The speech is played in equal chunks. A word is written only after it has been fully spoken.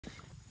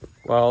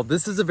Well,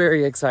 this is a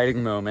very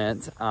exciting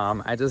moment.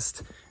 I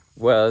just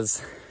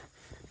was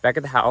back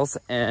at the house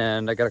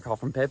and I got a call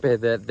from Pepe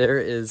that there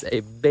is a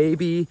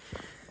baby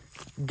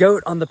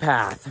goat on the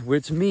path,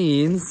 which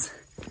means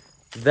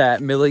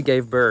that Millie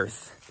gave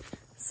birth.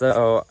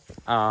 So,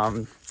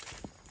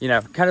 you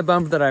know, kind of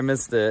bummed that I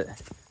missed it,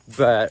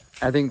 but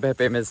I think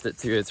Pepe missed it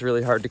too. It's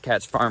really hard to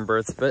catch farm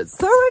births, but it's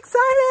so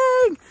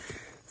exciting!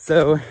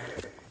 So,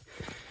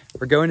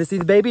 we're going to see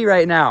the baby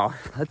right now.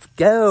 Let's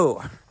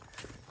go!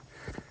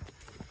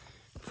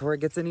 Before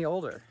it gets any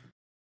older.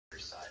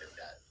 Side of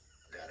that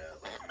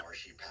like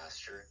marshy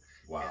pasture.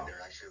 Wow. And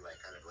they're actually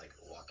like kind of like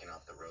walking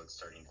off the road,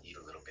 starting to eat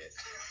a little bit.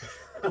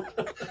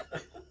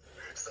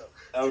 So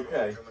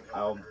Okay,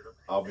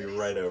 I'll be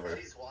right over.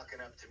 He's walking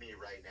up to me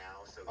right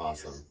now, so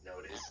Awesome. he just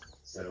noticed.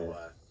 So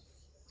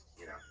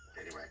you know,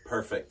 anyway.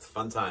 Perfect.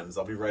 Fun times.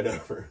 I'll be right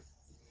over.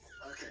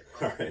 Okay.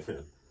 All right,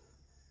 man.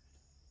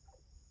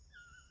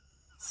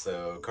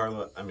 So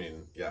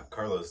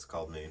Carlos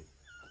called me,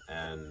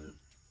 and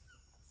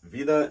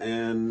Vida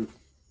and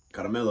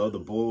Caramelo, the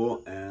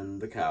bull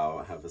and the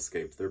cow, have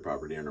escaped their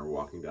property and are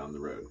walking down the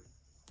road,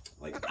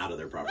 like out of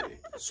their property.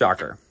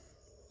 Shocker.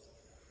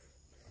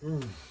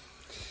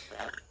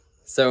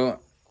 So,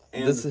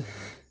 And this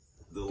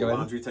the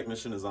laundry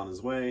technician is on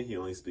his way. He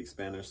only speaks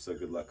Spanish, so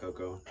good luck,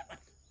 Coco.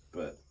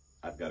 But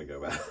I've got to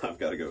go back. I've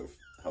got to go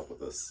help with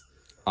this.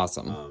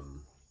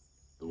 awesome.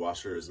 The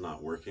washer is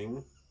not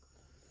working.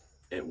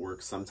 It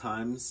works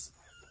sometimes,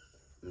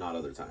 not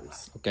other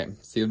times. Okay,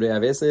 sirve a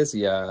veces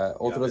y a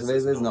otras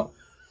veces no.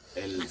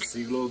 El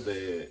siglo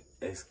de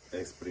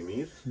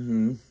exprimir.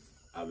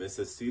 A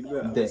veces sirve,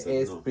 a De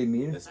veces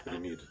exprimir. no.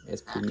 Exprimir.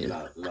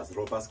 Exprimir. Las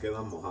ropas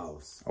quedan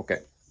mojados. Okay,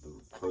 The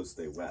clothes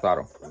stay wet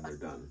Claro. when they're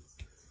done.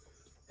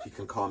 He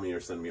can call me or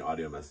send me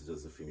audio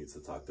messages if he needs to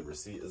talk. The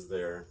receipt is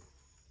there.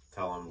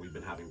 Tell him we've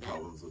been having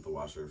problems with the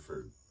washer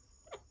for,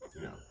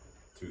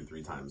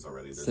 2-3 times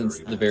already. There's Since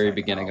already the been very checked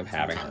beginning out of 2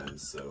 having it.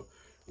 times, so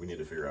we need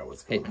to figure out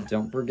what's hey, going on.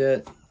 don't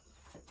forget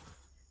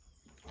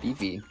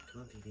Beefy.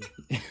 Come on,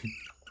 baby.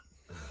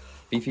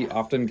 Beefy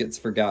often gets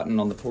forgotten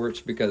on the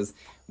porch because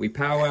we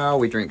powwow,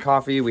 we drink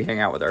coffee, we hang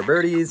out with our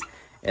birdies,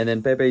 and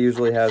then Pepe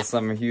usually has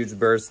some huge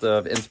burst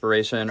of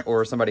inspiration,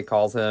 or somebody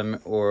calls him,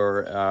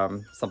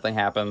 or something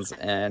happens,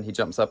 and he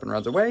jumps up and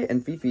runs away,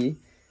 and Fifi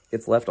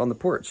gets left on the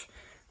porch.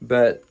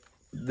 But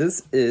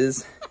this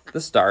is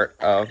the start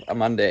of a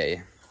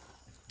Monday.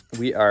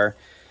 We have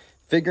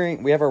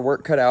our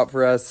work cut out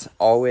for us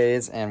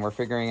always, and we're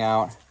figuring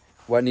out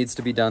what needs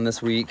to be done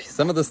this week.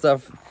 Some of the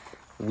stuff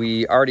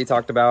we already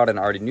talked about and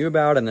already knew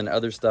about, and then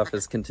other stuff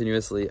is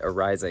continuously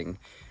arising.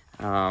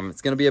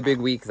 It's going to be a big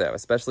week, though,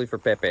 especially for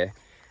Pepe.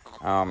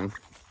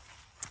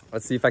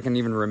 Let's see if I can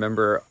even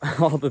remember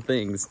all the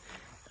things.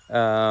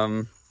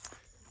 We're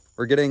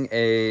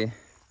getting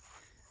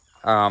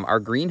our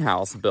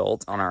greenhouse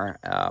built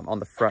on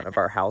the front of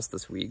our house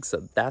this week,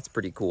 so that's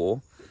pretty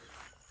cool.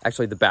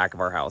 Actually, the back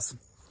of our house.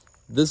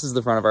 This is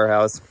the front of our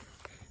house,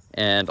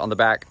 and on the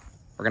back,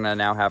 we're gonna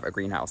now have a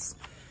greenhouse.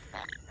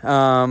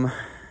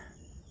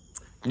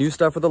 New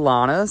stuff with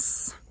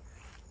Alanis,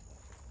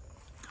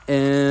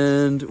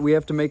 and we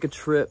have to make a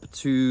trip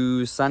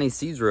to San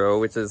Isidro,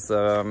 which is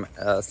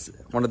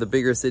one of the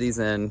bigger cities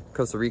in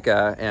Costa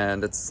Rica,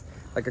 and it's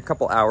like a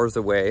couple hours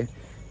away,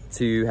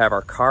 to have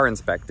our car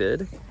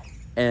inspected,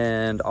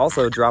 and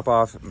also drop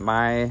off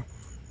my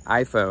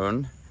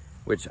iPhone,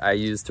 which I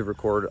use to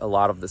record a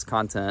lot of this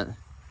content,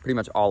 pretty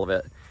much all of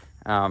it.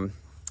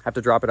 Have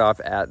to drop it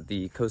off at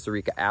the Costa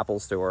Rica Apple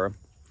Store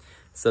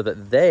so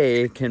that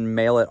they can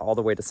mail it all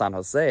the way to San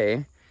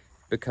Jose,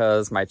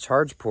 because my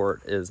charge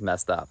port is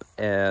messed up,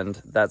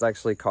 and that's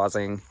actually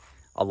causing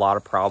a lot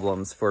of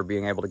problems for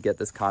being able to get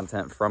this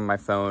content from my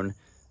phone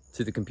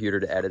to the computer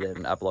to edit it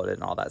and upload it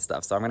and all that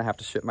stuff. So I'm gonna have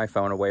to ship my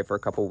phone away for a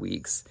couple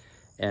weeks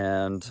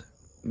and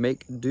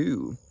make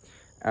do.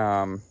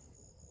 So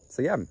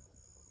yeah,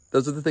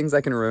 those are the things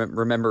I can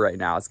remember right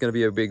now. It's gonna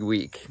be a big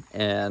week,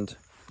 and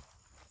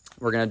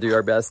we're gonna do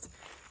our best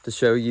to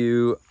show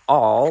you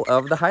all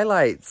of the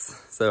highlights.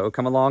 So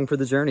come along for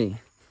the journey.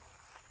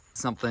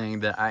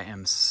 Something that I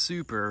am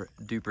super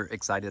duper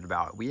excited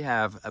about. We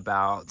have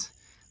about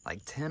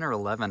like 10 or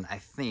 11, I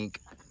think,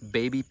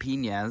 baby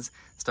piñas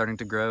starting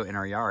to grow in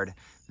our yard.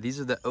 These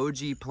are the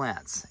OG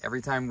plants.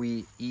 Every time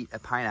we eat a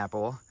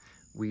pineapple,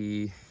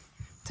 we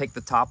take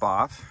the top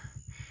off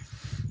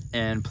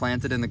and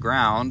plant it in the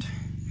ground,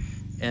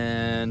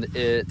 and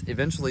it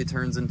eventually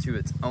turns into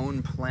its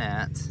own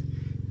plant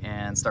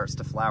and starts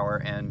to flower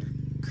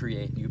and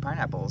create new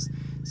pineapples.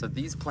 So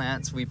these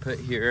plants we put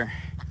here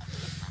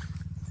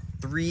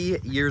 3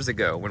 years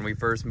ago when we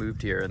first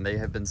moved here, and they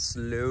have been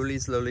slowly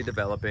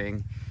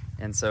developing.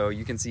 And so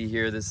you can see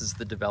here, this is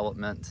the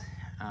development.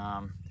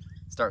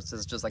 Starts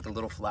as just like a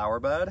little flower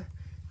bud,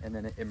 and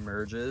then it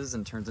emerges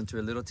and turns into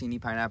a little teeny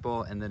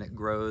pineapple, and then it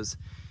grows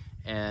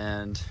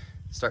and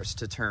starts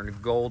to turn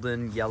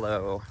golden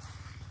yellow.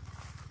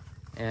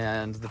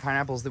 And the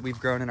pineapples that we've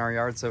grown in our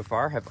yard so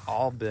far have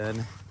all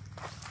been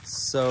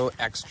so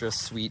extra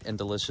sweet and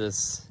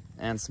delicious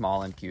and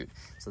small and cute.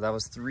 So that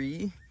was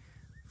 3,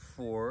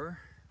 for?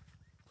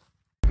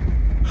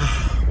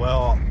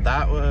 Well,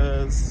 that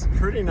was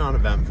pretty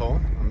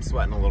non-eventful. I'm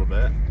sweating a little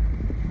bit,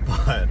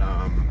 but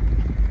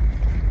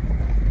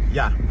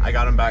yeah, I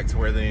got them back to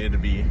where they needed to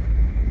be.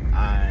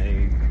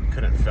 I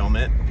couldn't film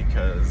it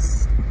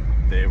because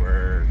they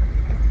were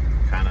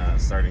kind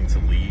of starting to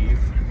leave,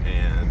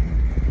 and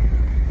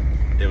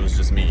it was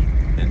just me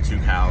and 2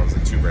 cows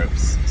and 2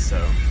 ropes, so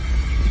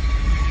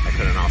I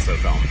couldn't also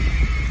film.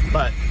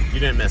 But you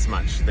didn't miss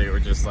much. They were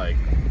just like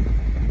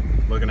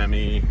looking at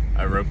me.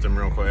 I roped them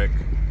real quick,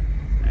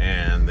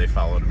 and they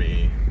followed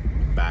me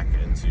back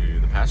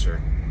into the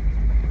pasture.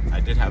 I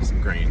did have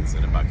some grains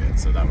in a bucket,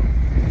 so that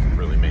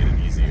really made it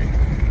easy.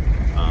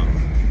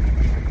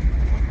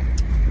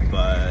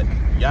 But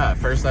yeah, at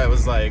first I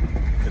was like,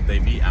 could they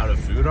be out of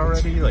food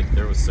already? Like,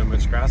 there was so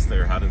much grass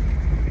there. How did,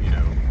 you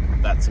know,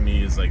 that to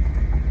me is like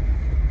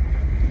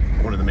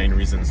one of the main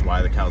reasons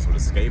why the cows would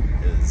escape,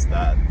 is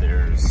that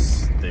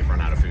they've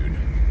run out of food.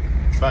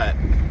 But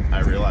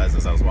I realized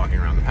as I was walking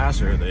around the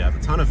pasture, they have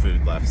a ton of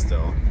food left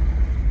still.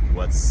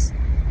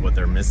 What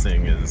they're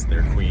missing is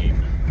their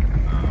queen.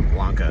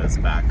 Blanca is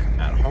back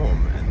at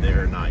home, and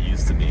they're not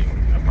used to being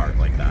apart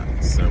like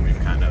that. So we've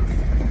kind of,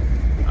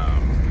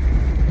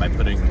 by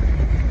putting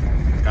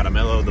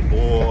Caramelo, the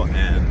bull,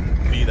 and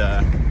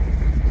Vida,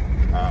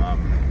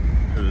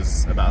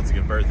 who's about to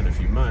give birth in a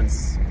few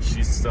months,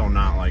 she's still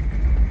not like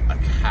a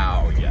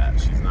cow yet.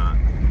 She's not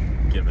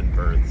given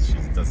birth. She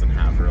doesn't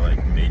have her like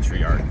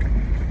matriarch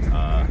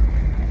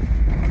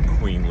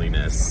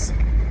queenliness.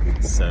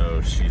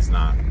 So she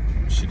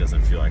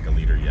doesn't feel like a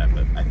leader yet,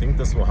 but I think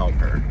this will help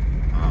her.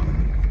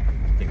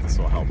 I think this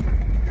will help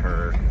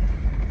her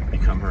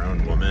become her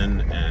own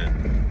woman,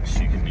 and she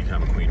can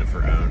become queen of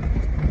her own,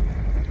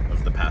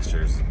 of the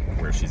pastures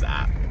where she's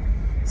at.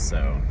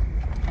 So,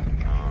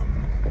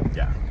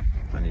 yeah,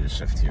 I need to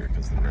shift here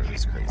because the road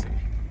is crazy.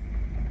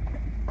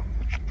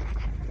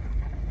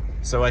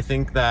 So I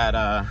think that,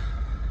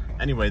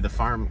 anyway, the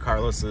farm,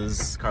 Carlos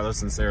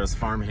and Sarah's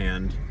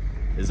farmhand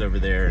is over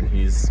there, and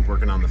he's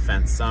working on the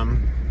fence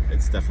some.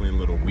 It's definitely a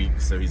little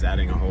weak, so he's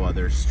adding a whole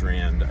other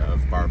strand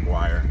of barbed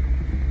wire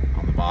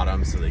on the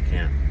bottom so they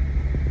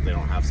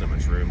don't have so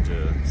much room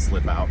to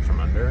slip out from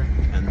under.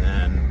 And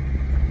then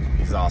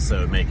he's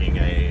also making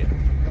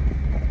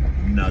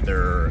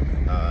another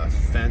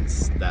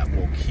fence that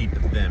will keep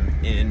them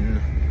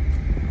in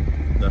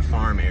the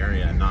farm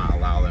area and not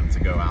allow them to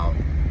go out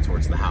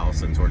towards the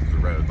house and towards the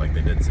road like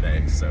they did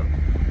today. So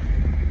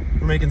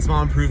we're making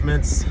small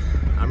improvements.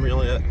 I'm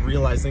really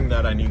realizing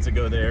that I need to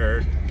go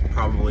there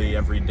probably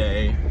every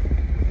day,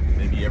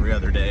 maybe every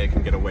other day I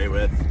can get away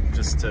with,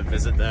 just to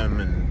visit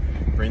them and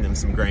bring them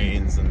some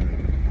grains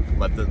and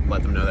let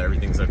them know that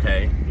everything's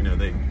okay. You know,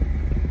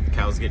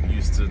 cows get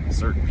used to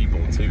certain people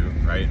too,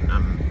 right? And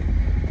I'm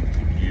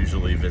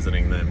usually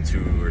visiting them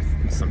 2 or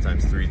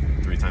sometimes three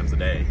times a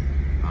day.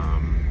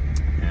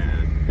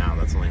 And now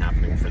that's only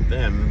happening for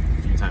them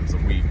a few times a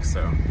week.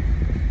 So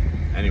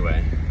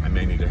anyway, I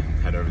may need to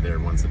head over there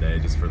once a day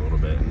just for a little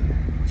bit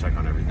and check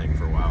on everything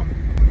for a while.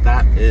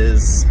 That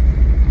is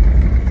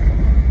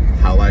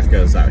how life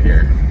goes out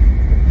here.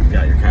 You've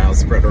got your cows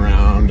spread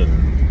around,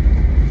 and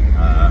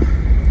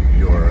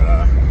your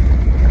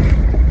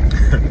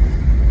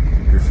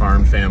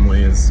farm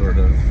family is sort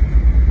of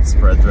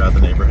spread throughout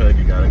the neighborhood.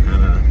 You gotta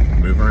kind of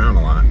move around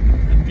a lot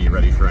and be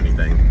ready for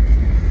anything.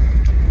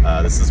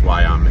 This is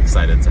why I'm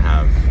excited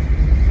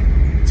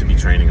to be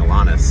training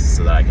Alanis,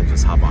 so that I can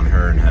just hop on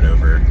her and head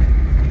over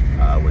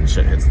when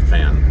shit hits the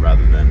fan,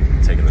 rather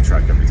than taking the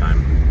truck every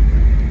time.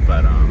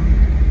 But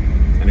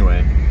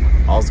anyway,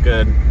 all's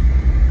good.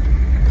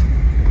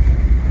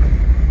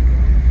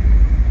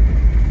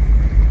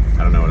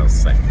 I don't know what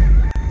else to say.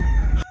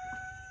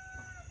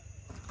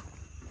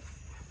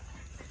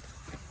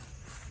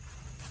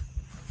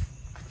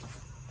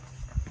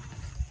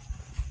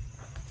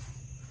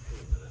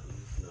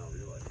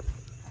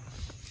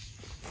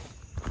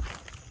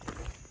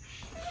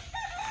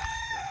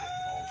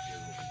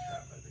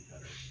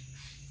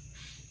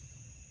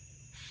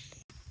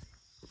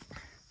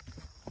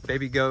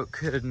 Baby goat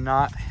could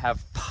not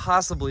have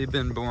possibly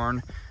been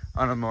born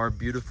on a more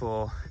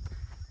beautiful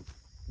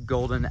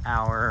golden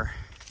hour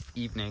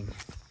evening.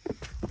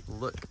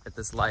 Look at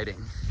this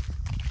lighting.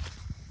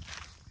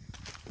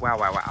 Wow,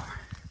 wow, wow.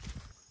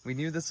 We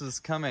knew this was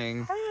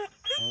coming,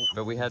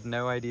 but we had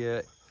no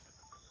idea.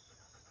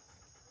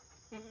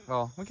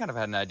 Well, we kind of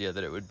had an idea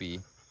that it would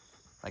be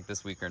like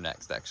this week or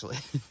next, actually.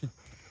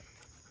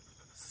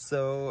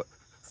 So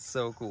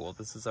cool.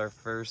 This is our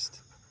first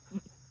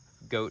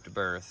goat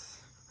birth.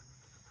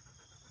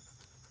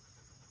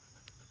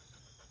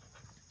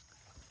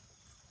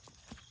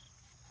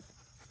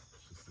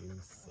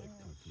 Seems like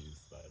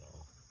confused by it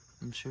all.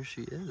 I'm sure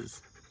she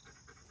is.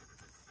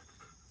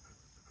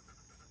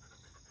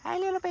 Hi,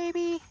 little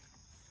baby.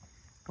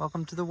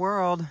 Welcome to the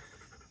world.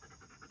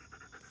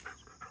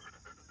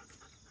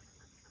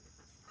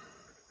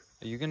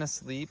 Are you gonna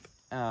sleep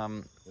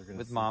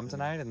with Mom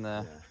tonight in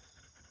the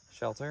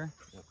shelter?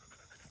 Yep.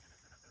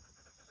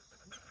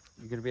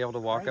 You gonna be able to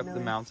walk up the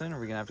mountain, or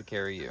are we gonna have to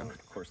carry you?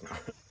 Of course not.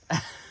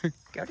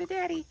 Go to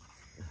daddy.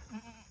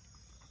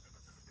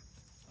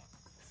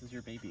 This is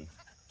your baby.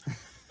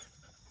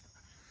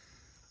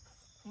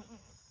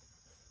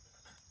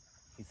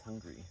 He's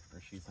hungry,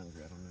 or she's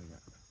hungry, I don't know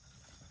yet.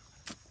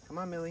 Come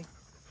on, Millie.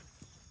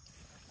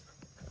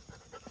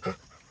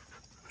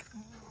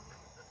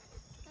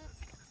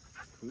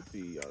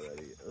 Poopy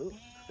already. Oh,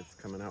 it's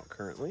coming out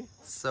currently.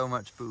 So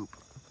much poop.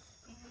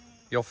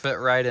 You'll fit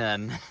right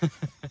in.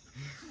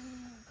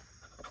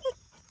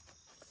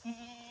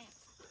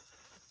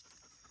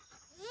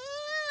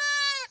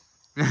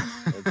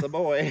 It's a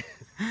boy.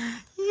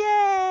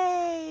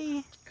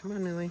 Yay! Come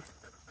on, Millie.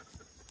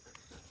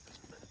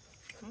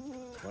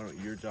 Why don't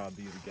your job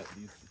be to get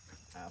these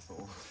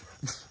assholes?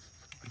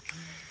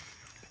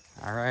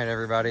 All right,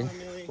 everybody. Come on,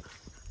 Millie.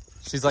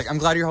 She's like, I'm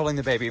glad you're holding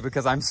the baby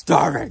because I'm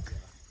starving.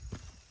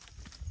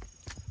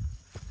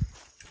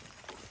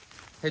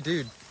 Hey,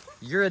 dude,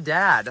 you're a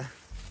dad.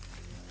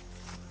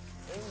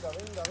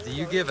 Do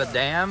you give a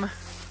damn?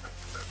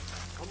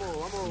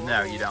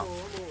 No, you don't.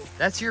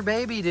 That's your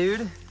baby,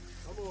 dude.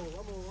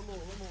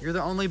 You're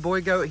the only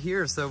boy goat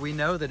here, so we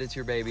know that it's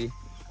your baby.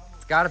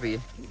 It's gotta be.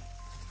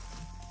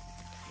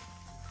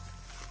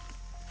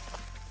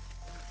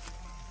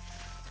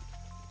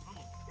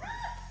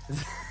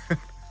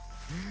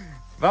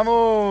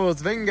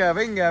 Vamos, venga,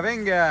 venga,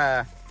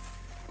 venga.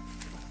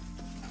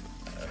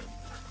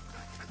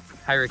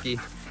 Hi, Ricky.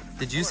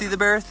 Did you see the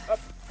birth?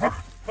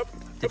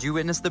 Did you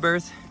witness the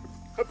birth?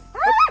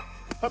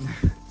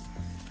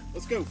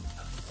 Let's go.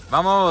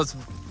 Vamos.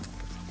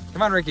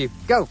 Come on, Ricky.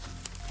 Go.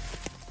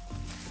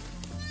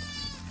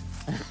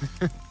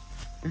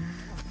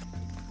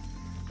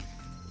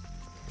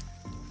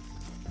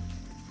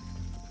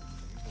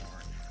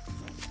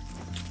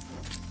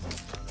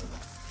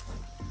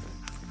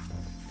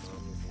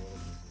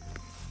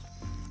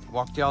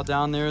 Walked y'all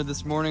down there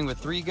this morning with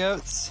 3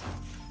 goats,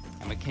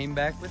 and we came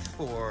back with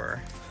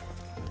 4.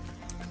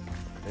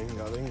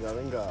 Venga, venga,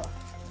 venga.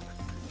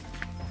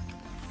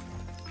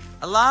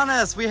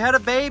 Alanis, we had a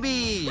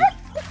baby!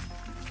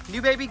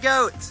 New baby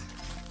goat!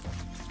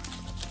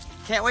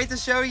 Can't wait to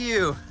show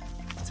you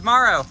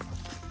tomorrow.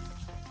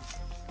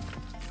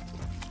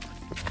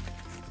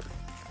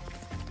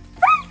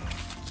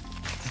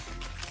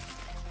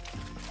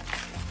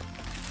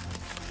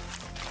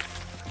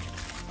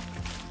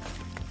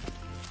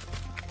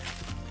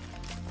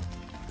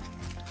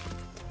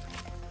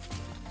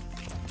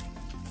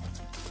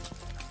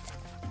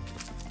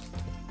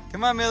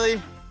 Come on,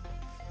 Millie.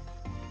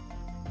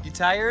 You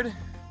tired?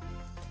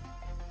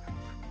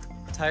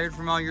 Tired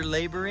from all your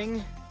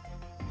laboring?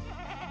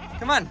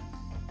 Come on.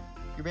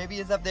 Your baby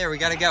is up there. We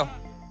gotta go.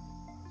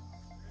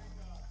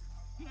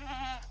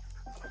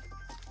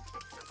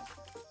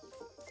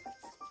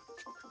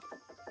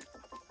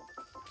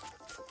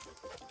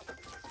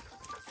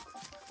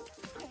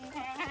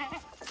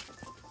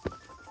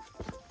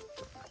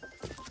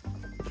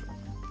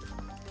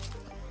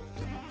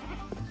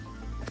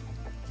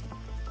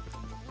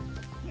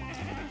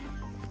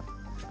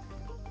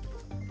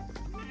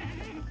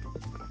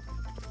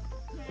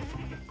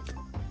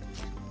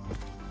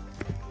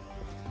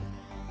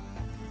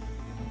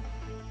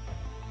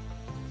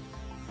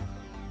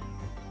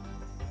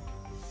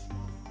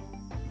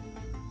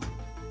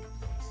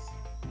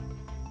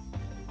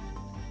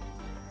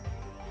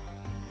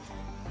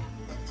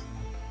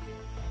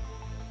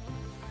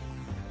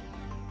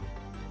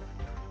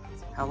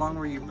 How long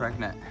were you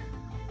pregnant?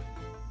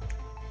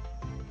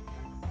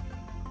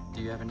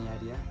 Do you have any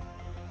idea?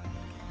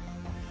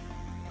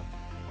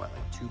 What,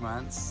 like 2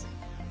 months?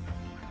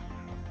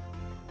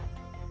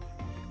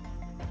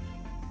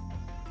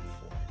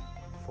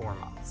 4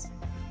 months.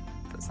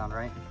 Does that sound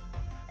right?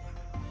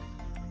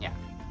 Yeah.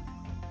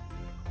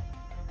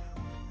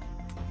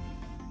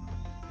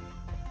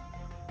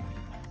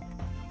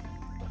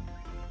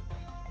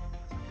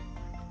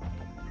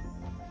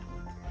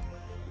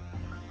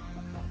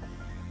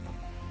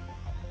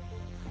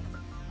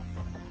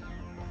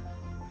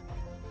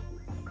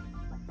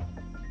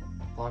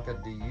 Blanca,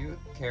 do you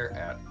care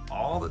at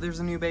all that there's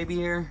a new baby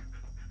here?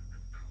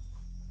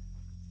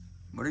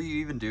 What are you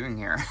even doing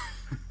here?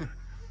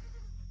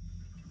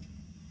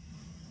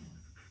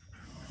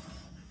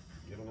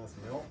 Giving us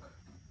milk.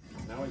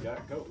 Now we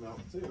got goat milk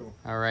too.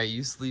 All right,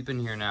 you sleep in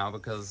here now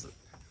because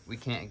we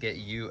can't get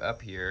you up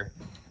here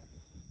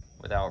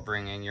without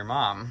bringing your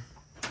mom.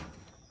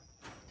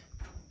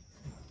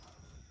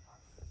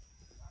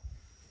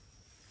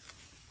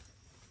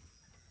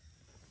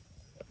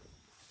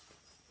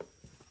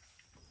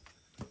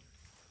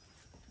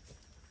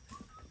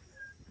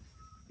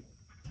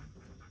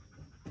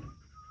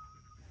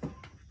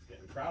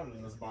 Crowded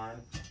in this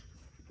barn.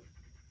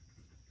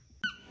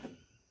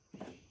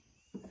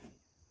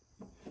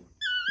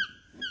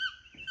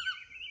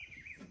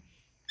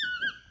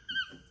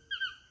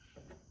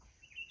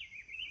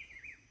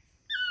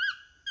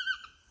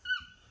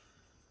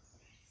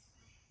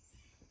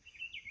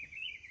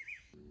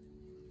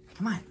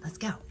 Come on, let's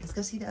go. Let's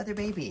go see the other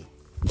baby.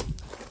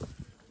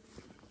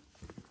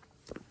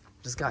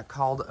 Just got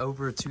called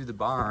over to the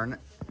barn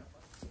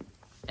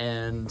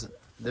And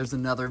there's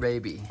another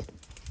baby.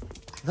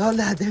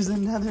 Lola, there's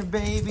another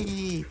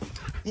baby.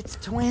 It's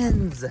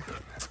twins.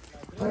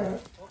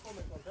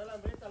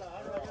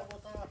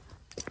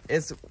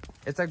 It's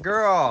a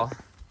girl.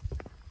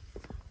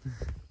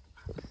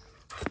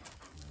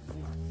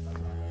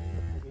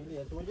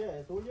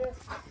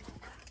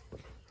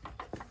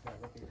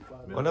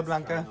 Hola,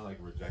 Blanca. Like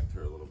reject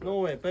her a little bit. No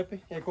way,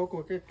 Pepe.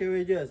 Coco, qué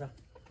belleza.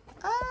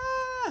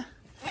 Ah,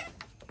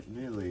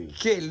 Millie.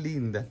 qué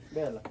linda.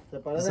 Véala, se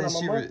parece a la Says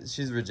mamá.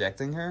 she's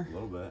rejecting her. A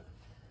little bit.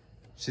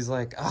 She's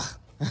like, ah,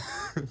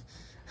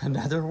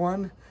 another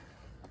one.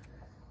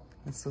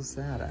 That's so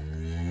sad.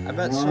 I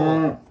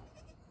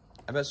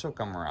bet she'll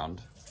come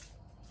around.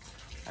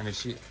 I mean,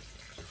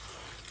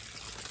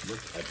 Look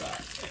at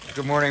that.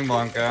 Good morning,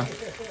 Blanca.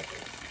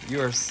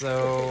 You are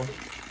so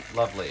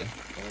lovely.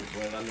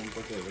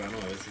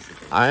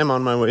 I am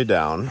on my way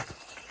down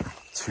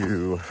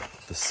to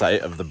the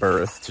site of the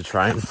birth to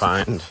try and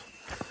find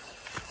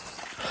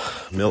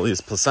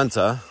Millie's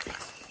placenta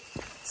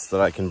so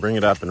that I can bring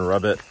it up and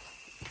rub it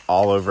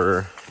all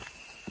over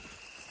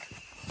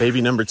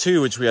baby number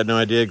 2, which we had no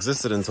idea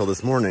existed until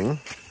this morning.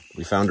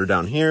 We found her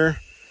down here.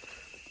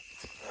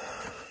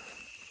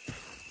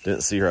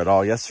 Didn't see her at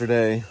all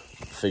yesterday.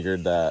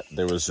 Figured that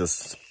there was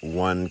just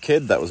one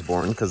kid that was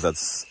born, because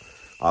that's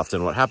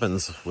often what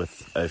happens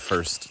with a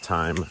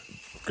first-time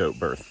goat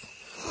birth.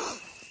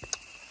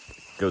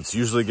 Goats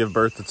usually give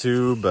birth to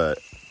 2, but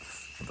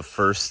the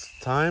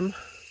first time...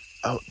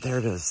 Oh, there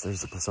it is.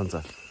 There's the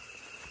placenta.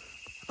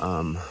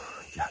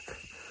 Yuck.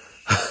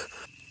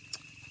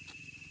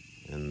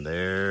 And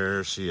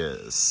there she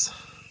is.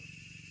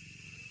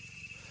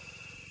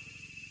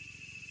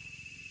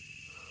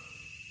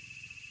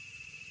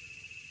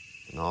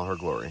 In all her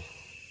glory.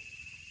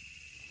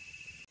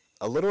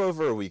 A little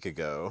over a week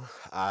ago,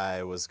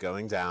 I was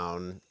going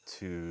down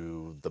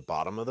to the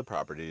bottom of the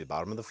property, the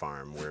bottom of the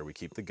farm, where we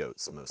keep the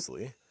goats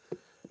mostly.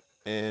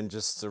 And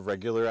just a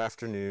regular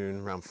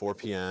afternoon, around 4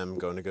 p.m.,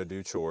 going to go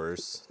do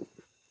chores.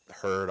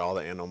 Herd all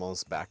the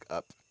animals back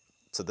up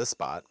to this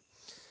spot.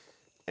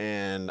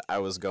 And I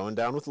was going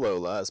down with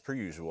Lola, as per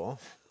usual.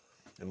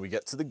 And we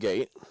get to the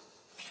gate,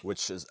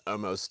 which is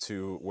almost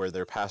to where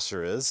their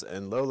pasture is.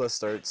 And Lola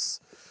starts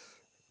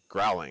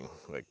growling,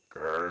 like,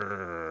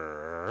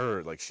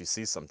 grrr, like she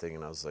sees something.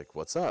 And I was like,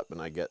 what's up? And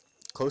I get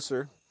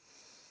closer,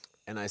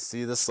 and I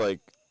see this, like,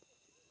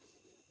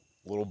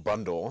 little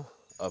bundle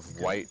of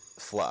white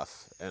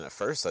fluff. And at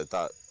first I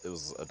thought it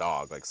was a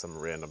dog, like some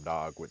random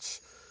dog,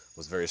 which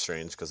was very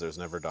strange because there's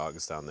never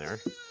dogs down there.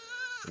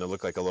 And it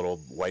looked like a little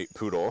white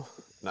poodle.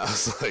 And I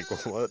was like,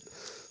 what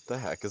the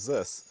heck is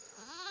this?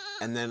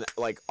 And then,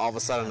 like, all of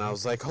a sudden I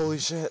was like, holy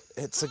shit,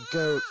 it's a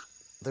goat.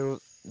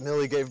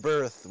 Millie gave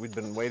birth. We'd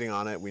been waiting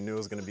on it. We knew it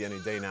was going to be any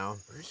day now.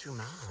 Where's your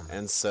mom?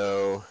 And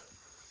so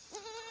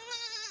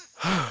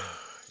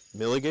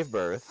Millie gave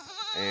birth,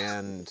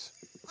 and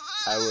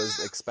I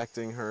was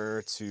expecting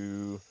her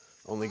to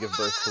only give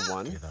birth to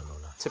 1.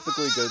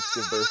 Typically goats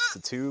give birth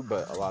to 2,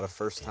 but a lot of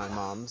first-time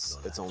moms,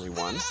 it's only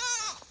 1.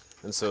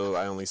 And so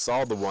I only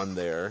saw the 1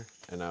 there,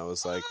 and I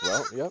was like,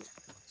 well, yep,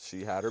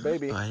 she had her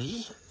baby.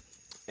 Buddy?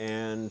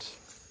 And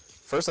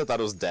first I thought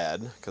it was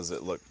dead, because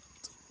it looked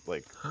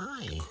like...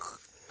 Hi.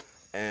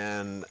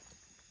 And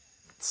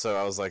so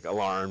I was, like,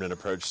 alarmed and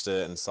approached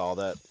it and saw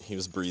that he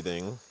was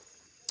breathing.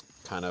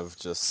 Kind of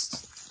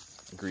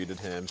just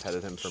greeted him,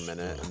 petted him for a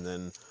minute, and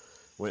then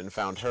went and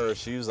found her.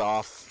 She was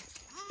off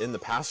in the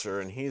pasture,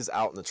 and he's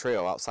out in the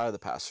trail outside of the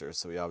pasture,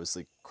 so he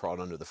obviously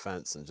crawled under the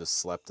fence and just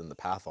slept in the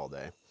path all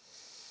day.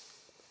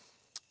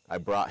 I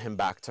brought him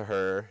back to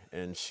her,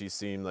 and she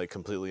seemed, like,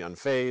 completely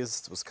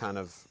unfazed, was kind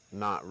of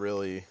not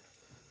really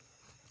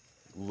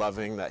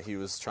loving that he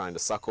was trying to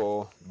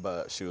suckle,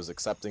 but she was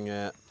accepting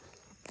it.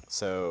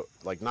 So,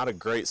 like, not a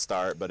great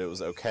start, but it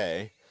was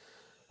okay.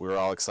 We were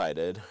all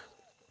excited.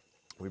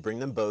 We bring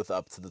them both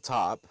up to the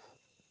top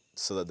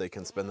so that they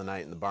can spend the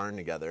night in the barn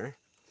together.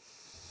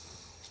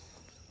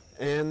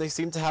 And they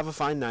seem to have a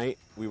fine night.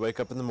 We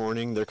wake up in the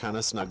morning, they're kind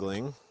of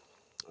snuggling.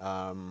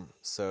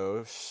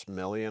 So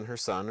Millie and her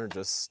son are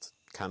just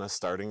kind of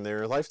starting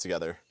their life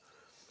together.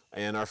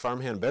 And our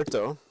farmhand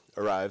Berto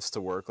arrives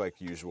to work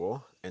like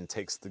usual and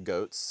takes the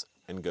goats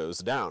and goes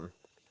down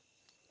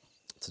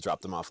to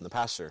drop them off in the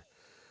pasture.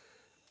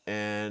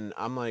 And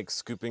I'm, like,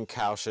 scooping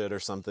cow shit or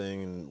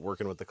something and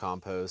working with the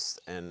compost,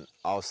 and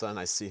all of a sudden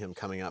I see him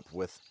coming up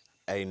with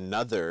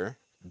another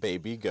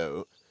baby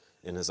goat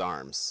in his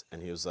arms.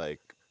 And he was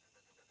like,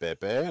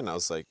 Pepe? And I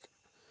was like,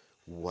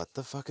 what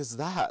the fuck is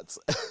that?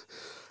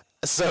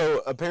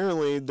 So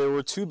apparently there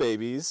were 2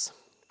 babies,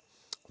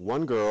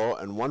 1 girl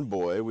and 1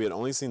 boy. We had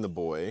only seen the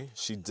boy.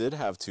 She did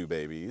have 2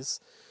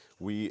 babies.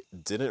 We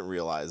didn't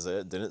realize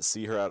it, didn't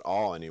see her at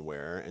all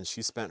anywhere, and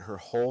she spent her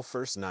whole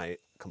first night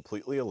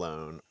completely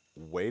alone,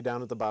 way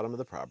down at the bottom of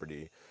the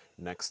property,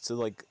 next to,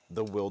 like,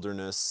 the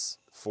wilderness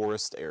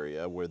forest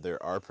area where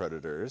there are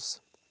predators.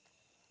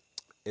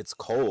 It's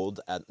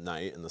cold at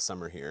night in the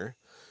summer here.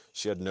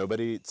 She had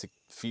nobody to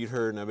feed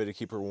her, nobody to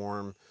keep her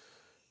warm.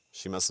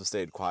 She must have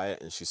stayed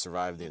quiet, and she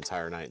survived the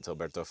entire night until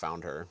Berto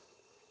found her.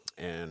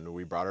 and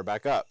we brought her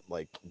back up.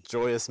 Like,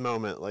 joyous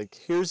moment. Like,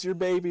 here's your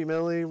baby,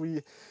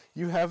 Millie.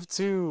 You have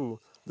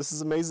two. This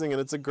is amazing, and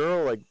it's a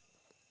girl. Like,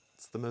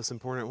 it's the most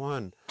important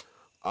one.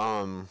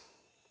 I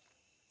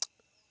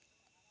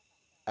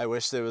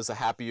wish there was a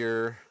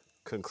happier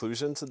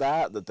conclusion to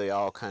that they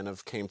all kind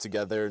of came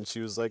together and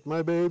she was like,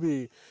 my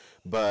baby,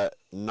 but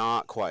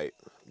not quite.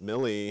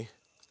 Millie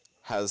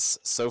has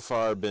so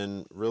far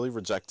been really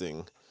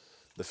rejecting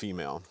the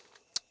female,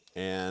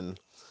 and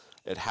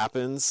it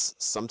happens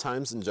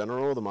sometimes. In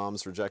general, the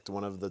moms reject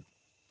one of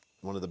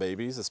the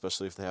babies,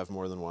 especially if they have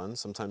more than one.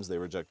 Sometimes they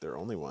reject their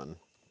only one,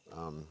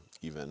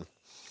 even.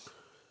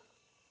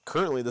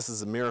 Currently, this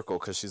is a miracle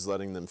because she's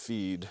letting them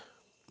feed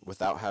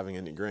without having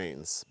any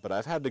grains. But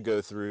I've had to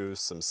go through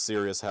some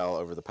serious hell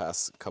over the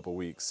past couple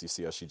weeks. You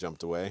see how she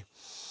jumped away?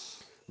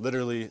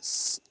 Literally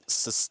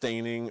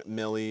sustaining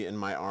Millie in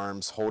my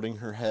arms, holding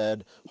her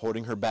head,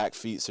 holding her back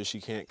feet so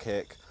she can't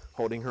kick,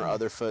 holding her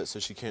other foot so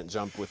she can't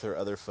jump with her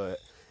other foot,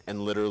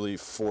 and literally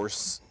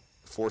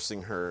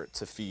forcing her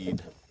to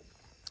feed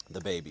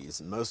the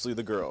babies, mostly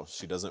the girl.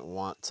 She doesn't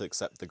want to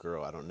accept the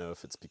girl. I don't know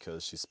if it's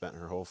because she spent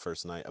her whole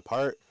first night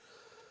apart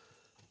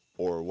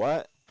or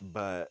what,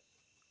 but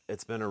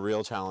it's been a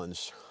real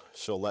challenge.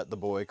 She'll let the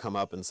boy come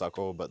up and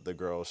suckle, but the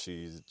girl,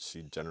 she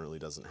generally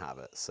doesn't have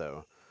it.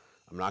 So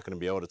I'm not going to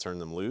be able to turn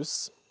them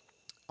loose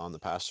on the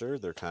pasture.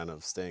 They're kind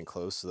of staying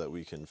close so that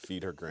we can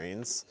feed her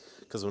grains.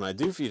 Because when I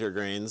do feed her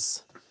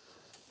grains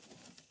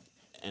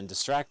and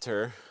distract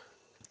her,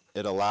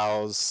 it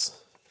allows,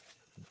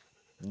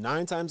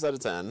 9 times out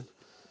of 10,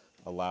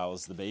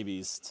 allows the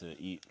babies to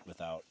eat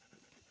without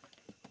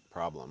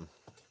problem.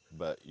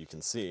 But you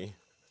can see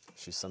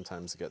she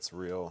sometimes gets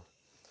real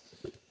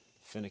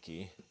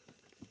finicky.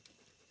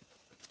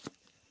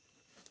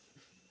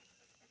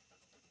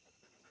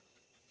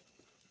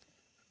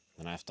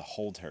 And I have to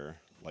hold her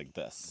like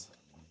this.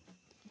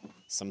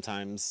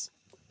 Sometimes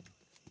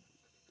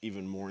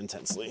even more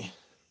intensely.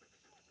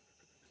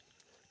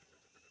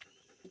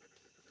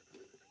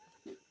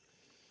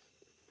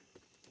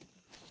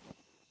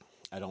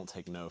 I don't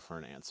take no for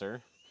an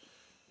answer.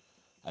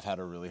 I've had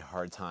a really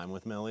hard time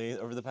with Millie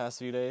over the past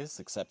few days,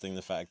 accepting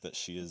the fact that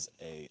she is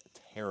a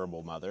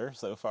terrible mother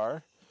so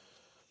far.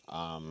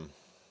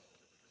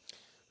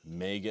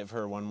 May give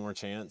her one more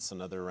chance,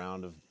 another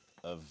round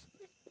of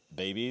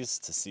babies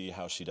to see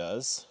how she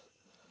does,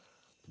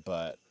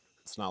 but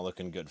it's not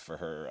looking good for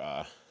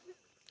her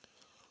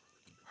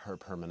her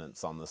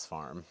permanence on this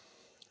farm.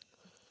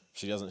 If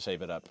she doesn't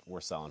shape it up, we're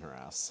selling her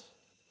ass,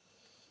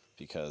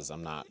 because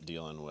I'm not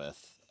dealing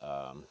with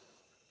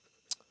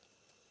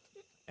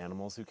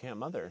animals who can't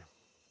mother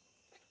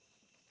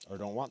or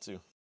don't want to.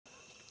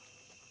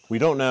 We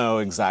don't know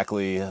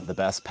exactly the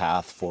best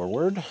path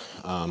forward.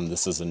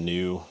 This is a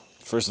new,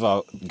 first of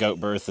all, goat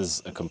birth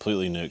is a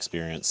completely new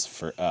experience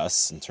for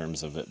us in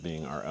terms of it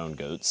being our own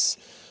goats.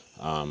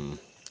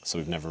 So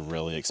we've never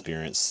really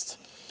experienced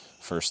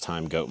first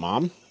time goat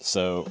mom.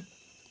 So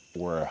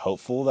we're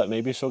hopeful that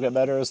maybe she'll get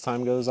better as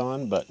time goes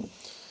on, but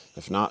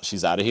if not,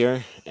 she's out of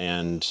here.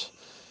 And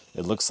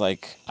it looks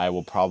like I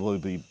will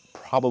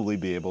probably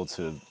be able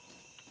to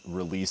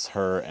release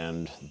her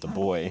and the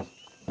boy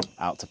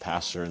out to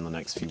pasture in the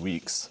next few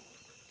weeks.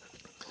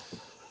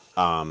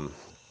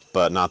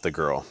 But not the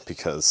girl,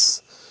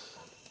 because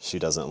she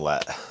doesn't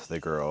let the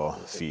girl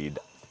feed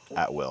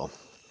at will.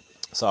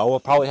 So I will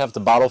probably have to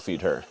bottle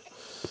feed her,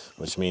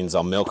 which means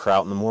I'll milk her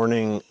out in the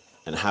morning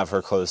and have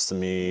her close to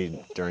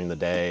me during the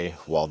day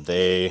while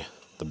the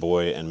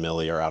boy and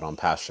Millie are out on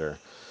pasture,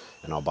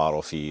 and I'll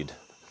bottle feed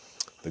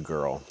the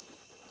girl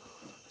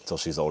until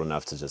she's old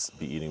enough to just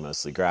be eating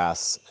mostly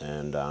grass,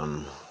 and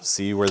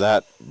see where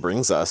that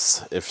brings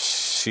us. If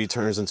she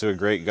turns into a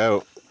great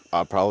goat,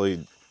 I'll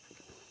probably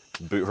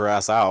boot her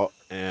ass out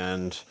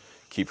and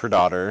keep her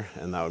daughter,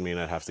 and that would mean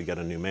I'd have to get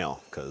a new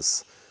male,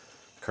 because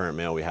the current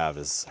male we have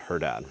is her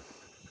dad.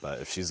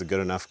 But if she's a good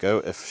enough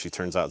goat, if she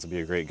turns out to be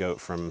a great goat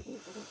from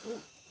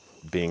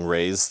being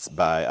raised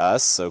by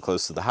us so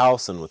close to the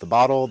house and with a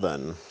bottle,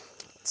 then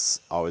it's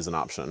always an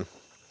option.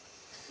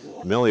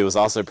 Millie was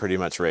also pretty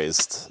much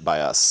raised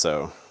by us,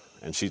 so,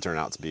 and she turned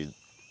out to be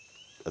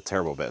a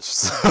terrible bitch,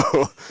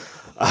 so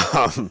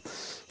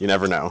you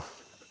never know.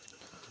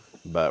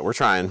 But we're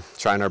trying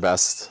our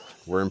best.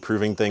 We're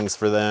improving things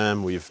for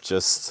them. We've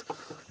just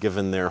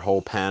given their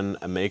whole pen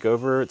a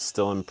makeover. It's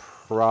still in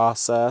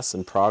process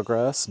and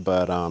progress,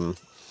 but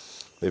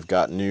they've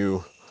got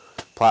new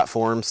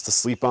platforms to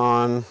sleep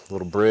on, a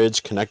little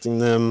bridge connecting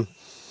them,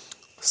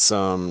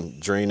 some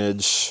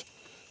drainage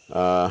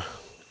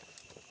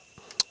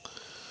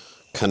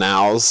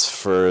canals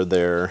for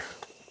their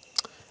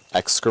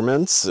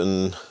excrements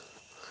and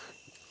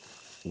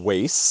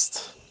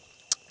waste,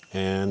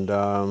 and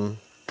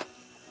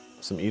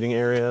some eating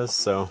areas.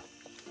 So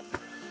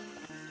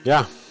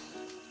yeah,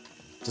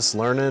 just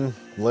learning,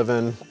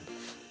 living,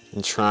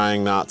 and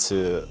trying not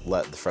to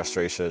let the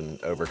frustration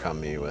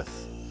overcome me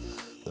with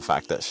the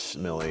fact that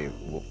Millie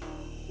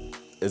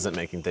isn't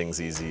making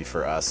things easy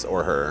for us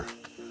or her.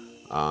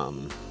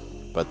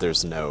 but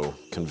there's no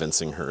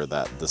convincing her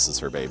that this is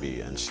her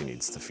baby and she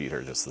needs to feed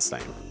her just the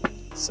same.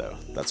 So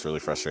that's really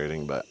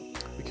frustrating, but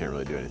we can't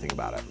really do anything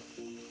about it.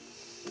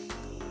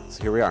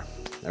 So here we are.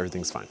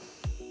 Everything's fine.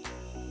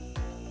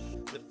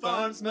 The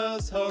farm's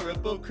most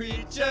horrible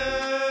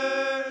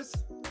creatures.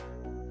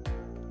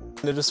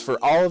 And it is for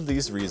all of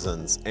these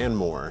reasons and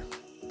more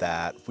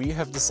that we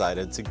have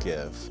decided to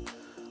give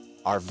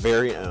our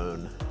very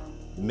own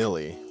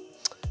Millie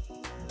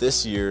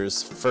this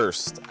year's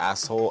first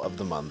Asshole of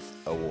the Month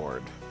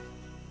award.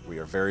 We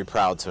are very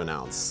proud to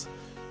announce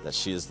that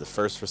she is the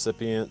first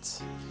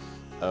recipient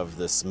of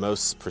this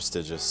most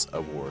prestigious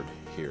award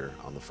here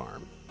on the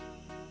farm.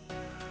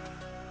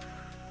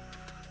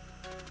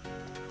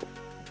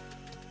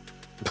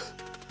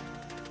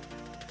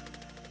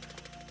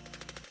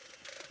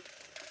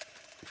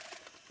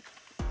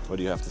 What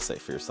do you have to say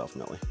for yourself,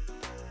 Millie?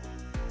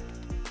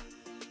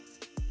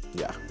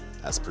 Yeah,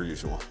 as per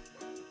usual.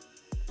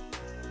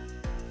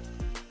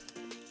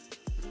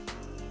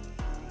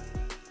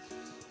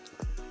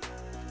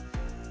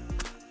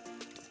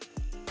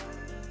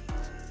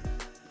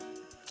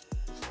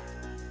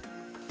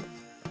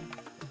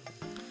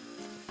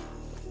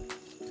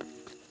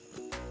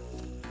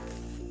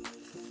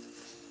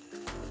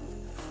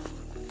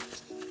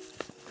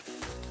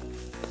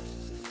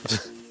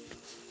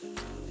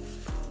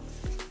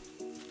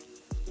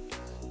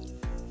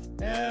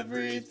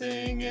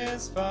 Everything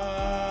is fine.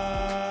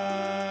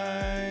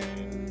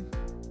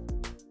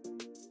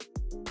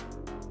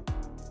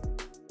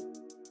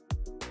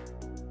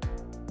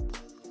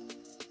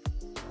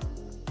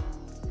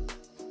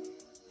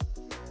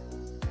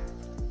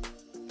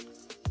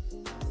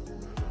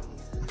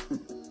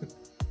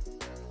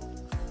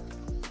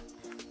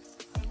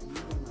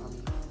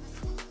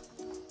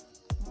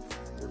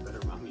 They're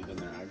better mommy than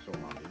their actual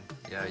mommy.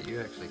 Yeah, you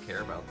actually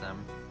care about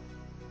them.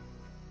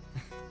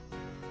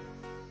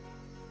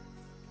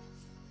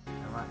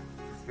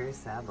 It's very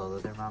sad though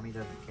that their mommy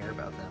doesn't care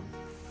about them.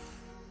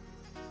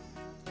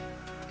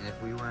 And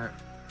if we weren't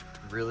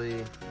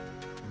really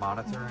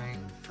monitoring,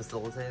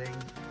 facilitating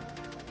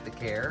the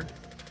care,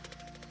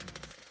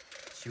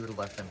 she would have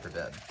left them for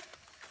dead.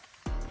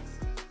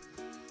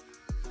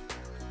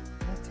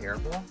 Isn't that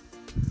terrible?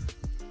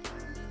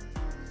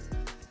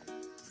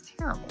 It's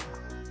terrible.